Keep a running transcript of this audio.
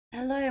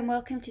Hello and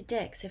welcome to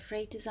DEX, a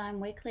free design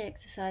weekly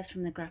exercise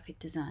from the Graphic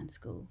Design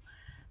School.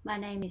 My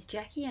name is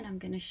Jackie and I'm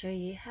going to show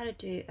you how to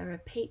do a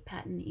repeat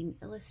pattern in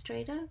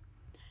Illustrator,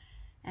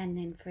 and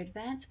then for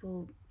advanced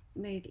we'll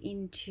move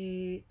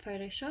into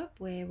Photoshop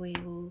where we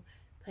will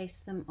place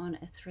them on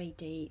a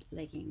 3D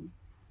legging.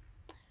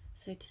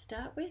 So to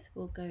start with,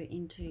 we'll go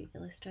into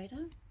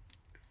Illustrator,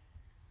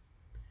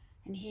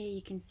 and here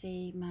you can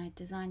see my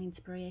design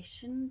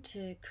inspiration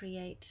to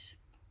create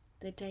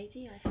the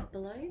daisy I have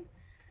below.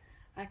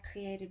 I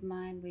created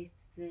mine with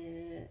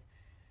the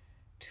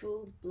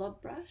tool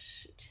Blob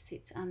brush, which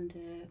sits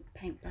under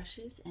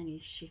paintbrushes and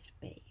is Shift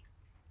B.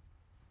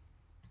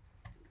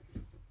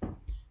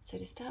 So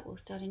to start, we'll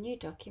start a new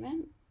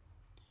document.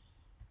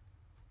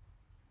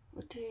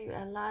 We'll do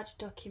a large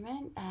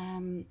document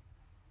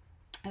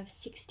of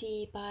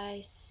 60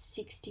 by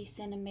 60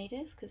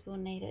 centimeters because we'll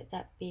need it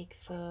that big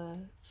for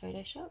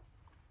Photoshop.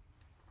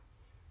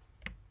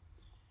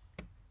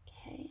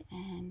 Okay,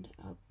 and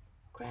I'll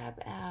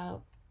grab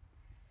our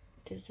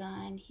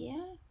design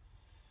here.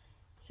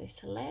 So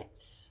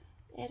select,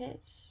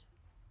 edit,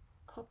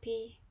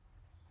 copy,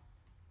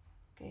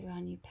 go to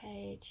our new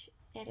page,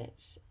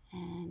 edit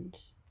and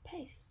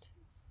paste,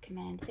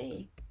 Command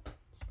V.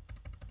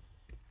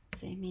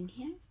 Zoom in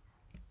here.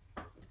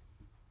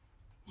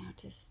 Now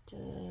just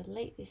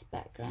delete this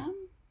background.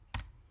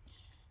 It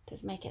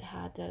does make it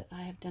hard that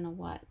I have done a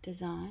white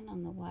design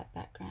on the white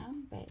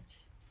background,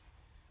 but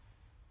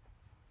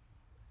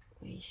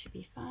we should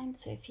be fine.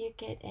 So if you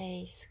get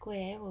a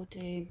square, we'll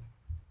do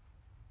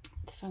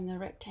from the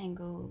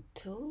rectangle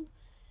tool,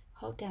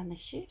 hold down the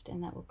shift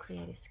and that will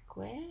create a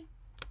square.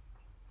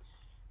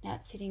 Now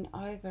it's sitting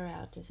over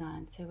our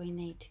design, so we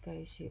need to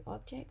go to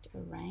Object,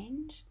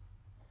 Arrange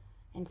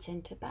and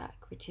Center Back,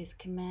 which is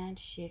Command,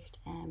 Shift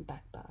and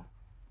back bar.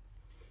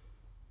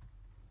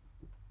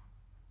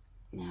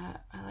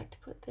 Now I like to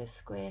put the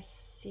square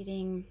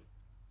sitting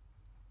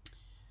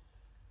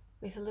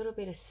with a little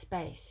bit of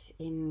space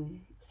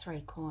in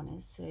three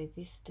corners, so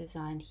this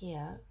design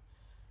here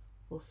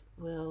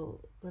will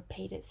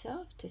repeat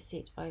itself to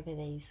sit over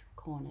these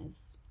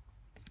corners.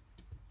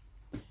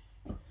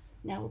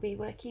 Now we'll be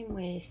working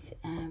with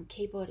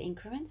keyboard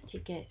increments to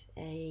get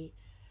a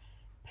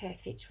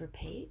perfect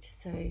repeat,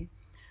 so we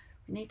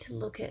need to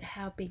look at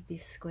how big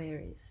this square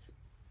is.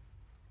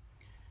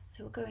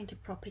 So we'll go into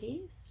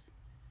Properties,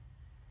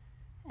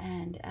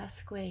 and our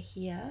square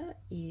here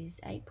is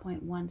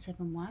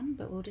 8.171,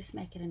 but we'll just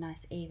make it a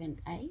nice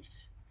even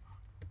 8.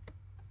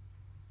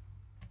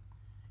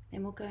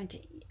 Then we'll go into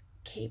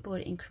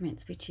keyboard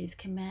increments, which is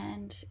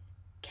Command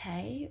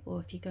K, or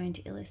if you go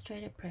into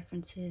Illustrator,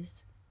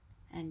 Preferences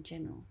and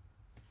General.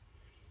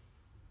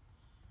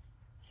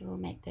 So we'll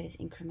make those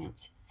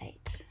increments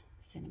 8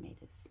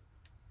 centimeters.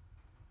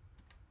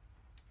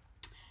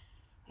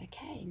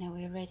 Okay, now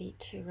we're ready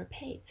to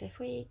repeat. So if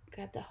we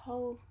grab the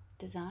whole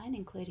design,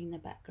 including the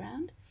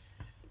background,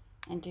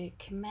 and do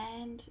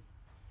Command,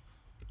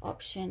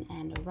 Option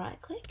and a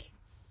right click,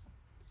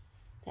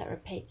 that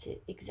repeats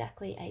it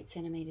exactly 8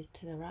 centimeters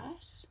to the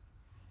right.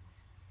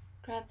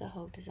 Grab the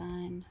whole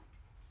design,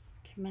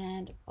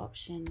 Command,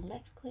 Option,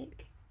 left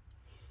click,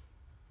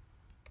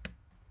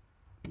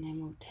 and then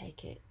we'll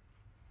take it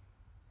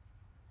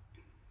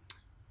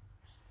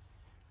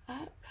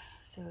up.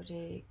 So we'll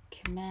do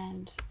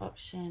Command,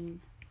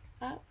 Option,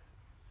 up,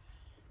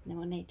 and then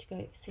we'll need to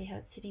go, see how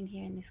it's sitting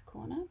here in this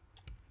corner.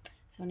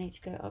 So we'll need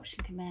to go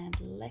Option, Command,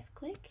 left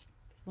click,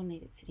 because we'll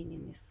need it sitting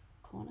in this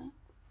corner.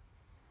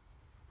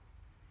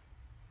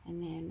 And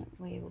then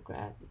we will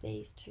grab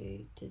these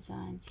two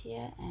designs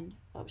here and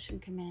Option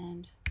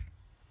Command.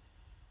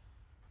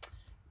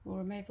 We'll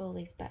remove all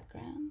these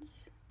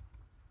backgrounds.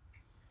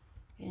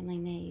 We only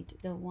need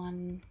the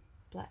one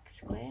black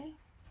square.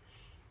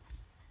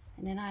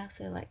 And then I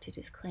also like to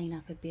just clean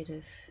up a bit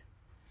of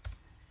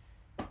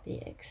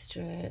the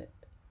extra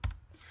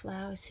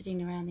flowers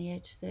sitting around the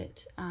edge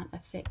that aren't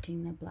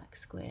affecting the black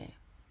square,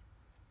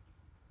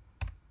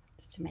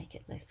 just to make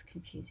it less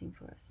confusing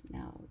for us.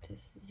 Now I'll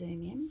just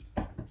zoom in.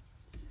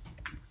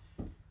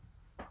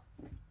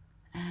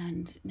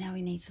 And now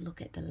we need to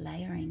look at the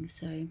layering.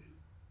 So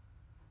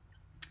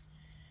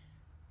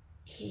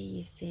here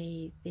you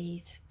see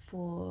these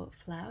 4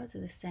 flowers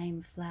are the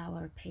same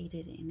flower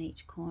repeated in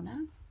each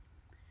corner,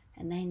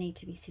 and they need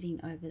to be sitting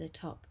over the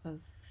top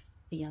of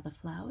the other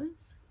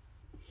flowers.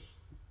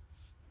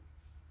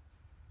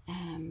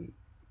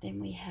 Then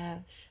we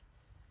have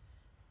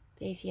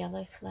these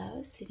yellow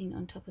flowers sitting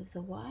on top of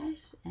the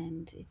white,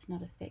 and it's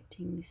not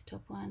affecting this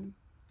top one.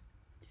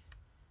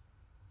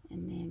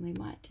 And then we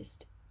might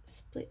just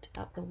split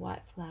up the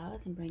white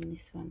flowers and bring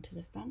this one to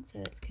the front. So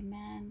that's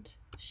Command,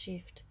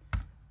 Shift,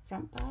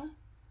 front bar,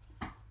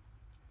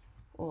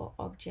 or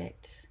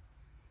Object,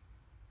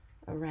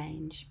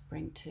 Arrange,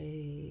 bring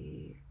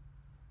to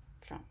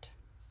front.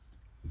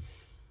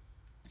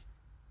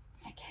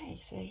 Okay,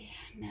 so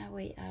now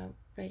we are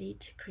ready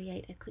to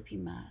create a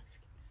clipping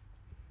mask.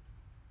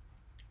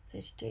 So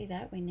to do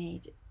that, we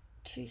need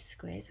 2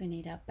 squares. We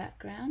need our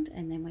background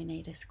and then we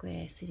need a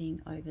square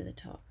sitting over the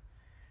top.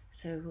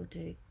 So we'll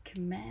do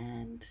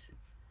Command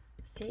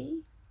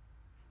C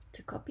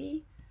to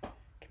copy,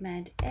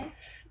 Command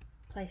F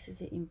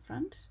places it in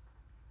front.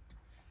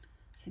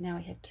 So now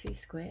we have 2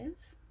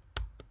 squares.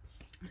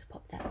 Just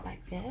pop that back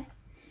there.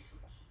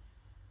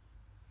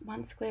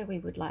 One square we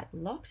would like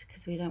locked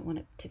because we don't want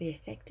it to be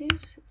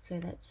affected, so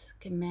that's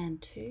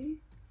Command 2.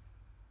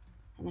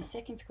 And the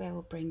second square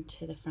we'll bring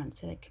to the front,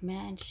 so the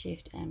Command,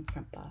 Shift and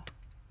front bar.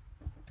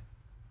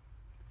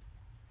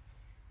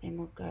 Then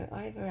we'll go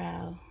over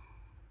our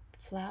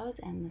flowers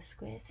and the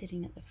square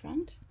sitting at the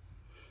front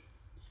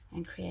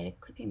and create a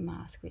clipping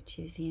mask, which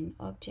is in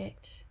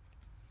Object,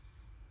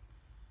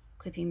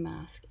 Clipping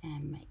Mask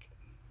and Make.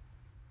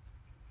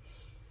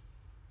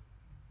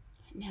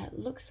 Now it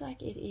looks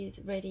like it is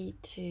ready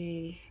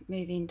to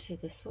move into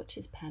the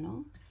swatches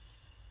panel,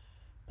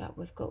 but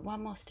we've got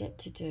one more step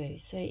to do.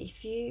 So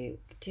if you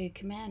do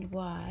Command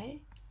Y,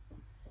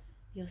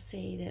 you'll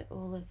see that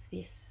all of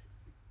this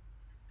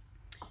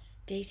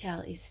detail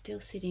is still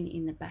sitting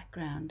in the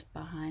background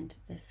behind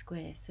the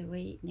square. So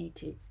we need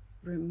to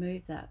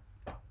remove that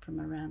from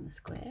around the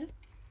square.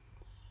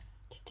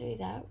 To do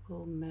that,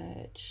 we'll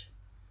merge.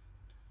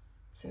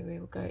 So we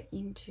will go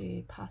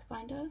into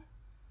Pathfinder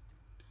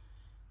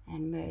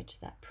and merge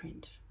that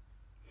print.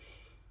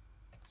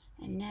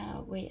 And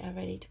now we are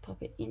ready to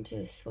pop it into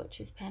the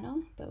swatches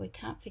panel, but we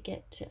can't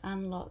forget to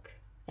unlock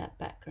that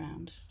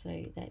background.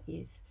 So that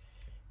is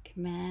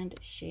Command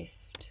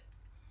Shift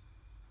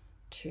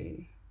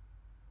 2.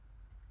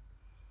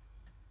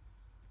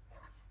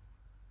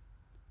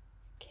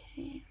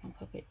 Okay, I'll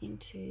pop it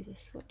into the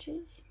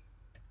swatches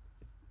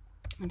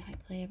and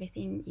hopefully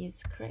everything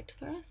is correct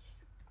for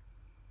us.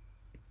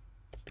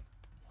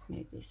 Let's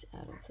move this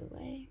out of the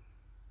way.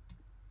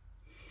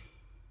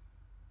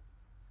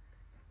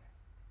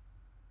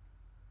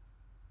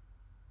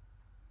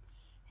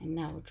 And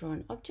now we'll draw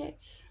an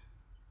object.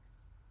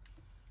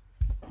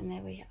 And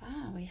there we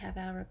are, we have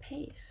our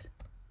repeat.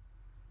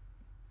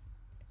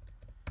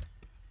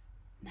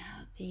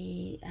 Now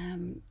the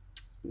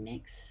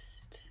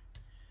next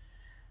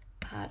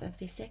part of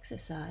this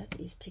exercise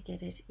is to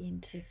get it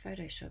into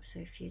Photoshop. So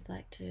if you'd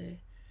like to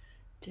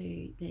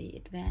do the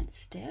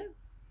advanced step,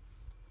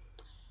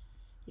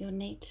 you'll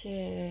need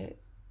to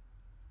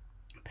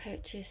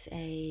purchase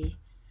a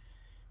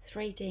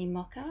 3D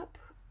mock-up,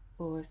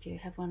 or if you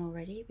have one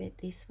already, but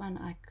this one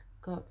I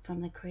got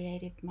from the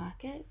Creative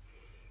Market,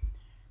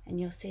 and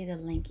you'll see the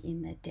link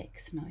in the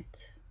Dex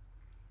notes.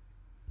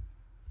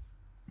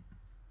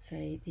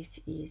 So this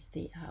is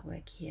the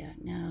artwork here.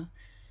 Now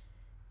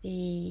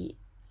the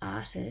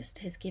artist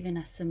has given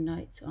us some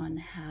notes on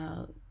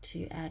how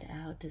to add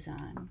our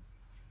design.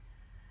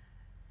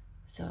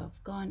 So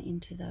I've gone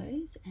into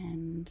those,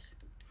 and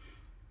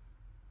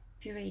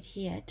if you read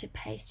here, to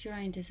paste your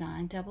own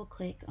design, double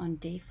click on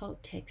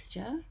default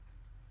texture,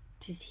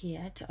 which is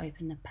here, to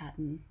open the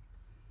pattern.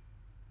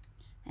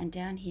 And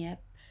down here,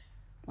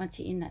 once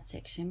you're in that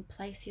section,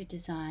 place your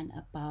design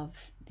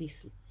above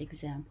this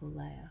example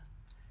layer.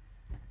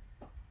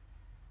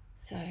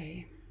 So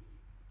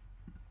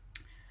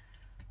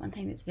one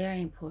thing that's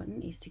very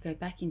important is to go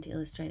back into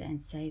Illustrator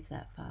and save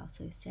that file.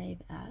 So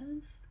save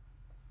as,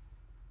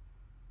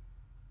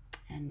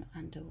 and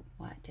under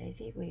White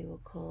Daisy we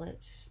will call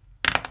it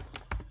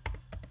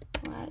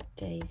White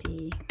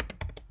Daisy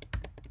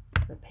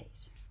Repeat.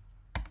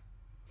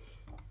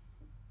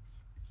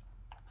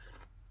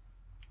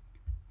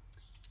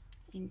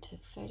 Into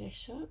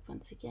Photoshop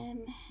once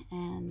again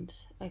and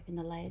open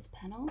the layers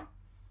panel.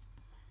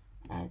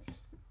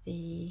 As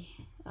the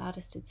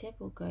artist had said,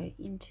 we'll go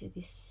into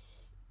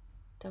this,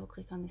 double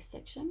click on this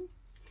section,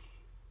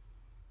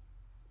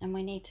 and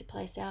we need to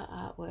place our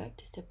artwork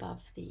just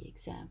above the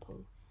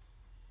example.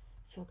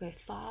 So we'll go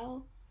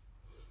File.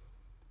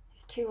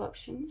 There's 2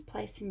 options,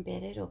 Place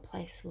Embedded or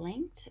Place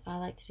Linked. I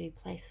like to do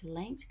Place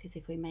Linked because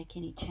if we make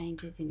any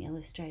changes in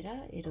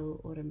Illustrator,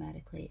 it'll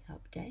automatically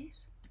update.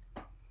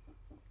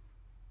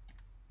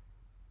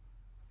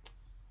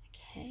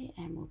 Okay,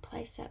 and we'll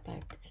place that by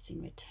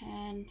pressing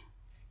Return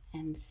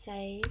and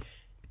Save.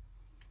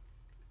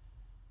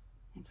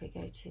 If we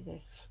go to the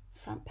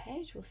front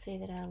page, we'll see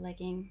that our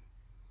legging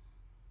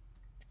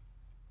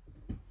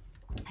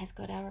has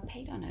got our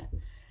repeat on it.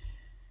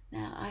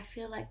 Now I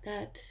feel like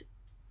that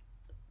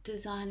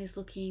design is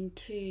looking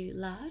too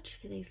large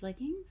for these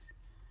leggings,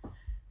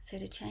 so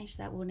to change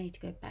that we'll need to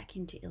go back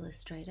into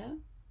Illustrator,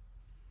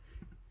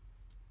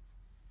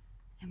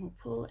 and we'll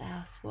pull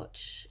our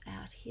swatch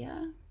out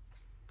here.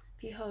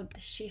 If you hold the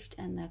Shift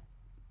and the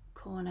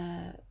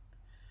corner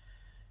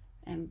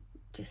and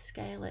just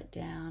scale it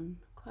down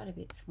quite a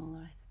bit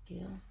smaller, I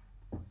feel,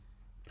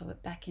 pop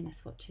it back in the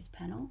swatches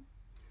panel,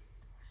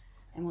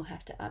 and we'll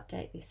have to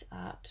update this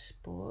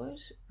artboard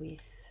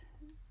with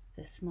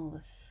the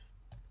smallest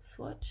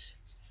swatch,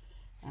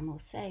 and we'll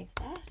save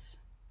that.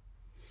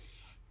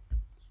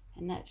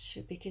 And that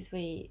should, because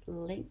we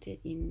linked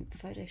it in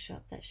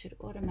Photoshop, that should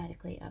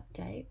automatically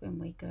update when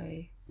we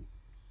go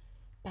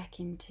back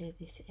into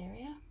this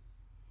area.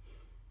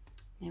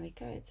 There we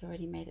go, it's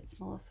already made it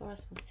smaller for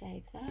us. We'll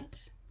save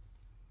that.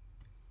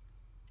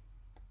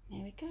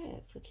 There we go,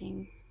 it's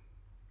looking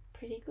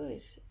pretty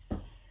good.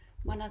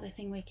 One other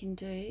thing we can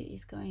do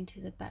is go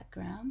into the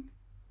background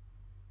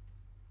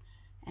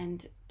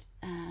and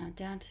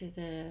down to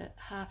the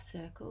half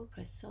circle,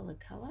 press solid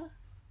color,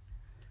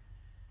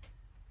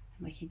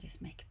 and we can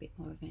just make a bit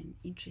more of an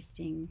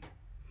interesting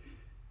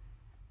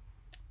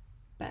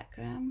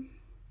background.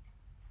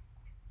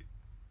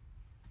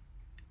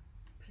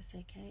 Press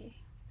OK.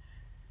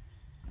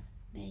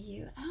 There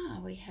you are.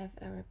 We have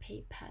a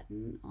repeat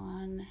pattern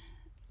on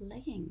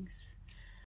leggings.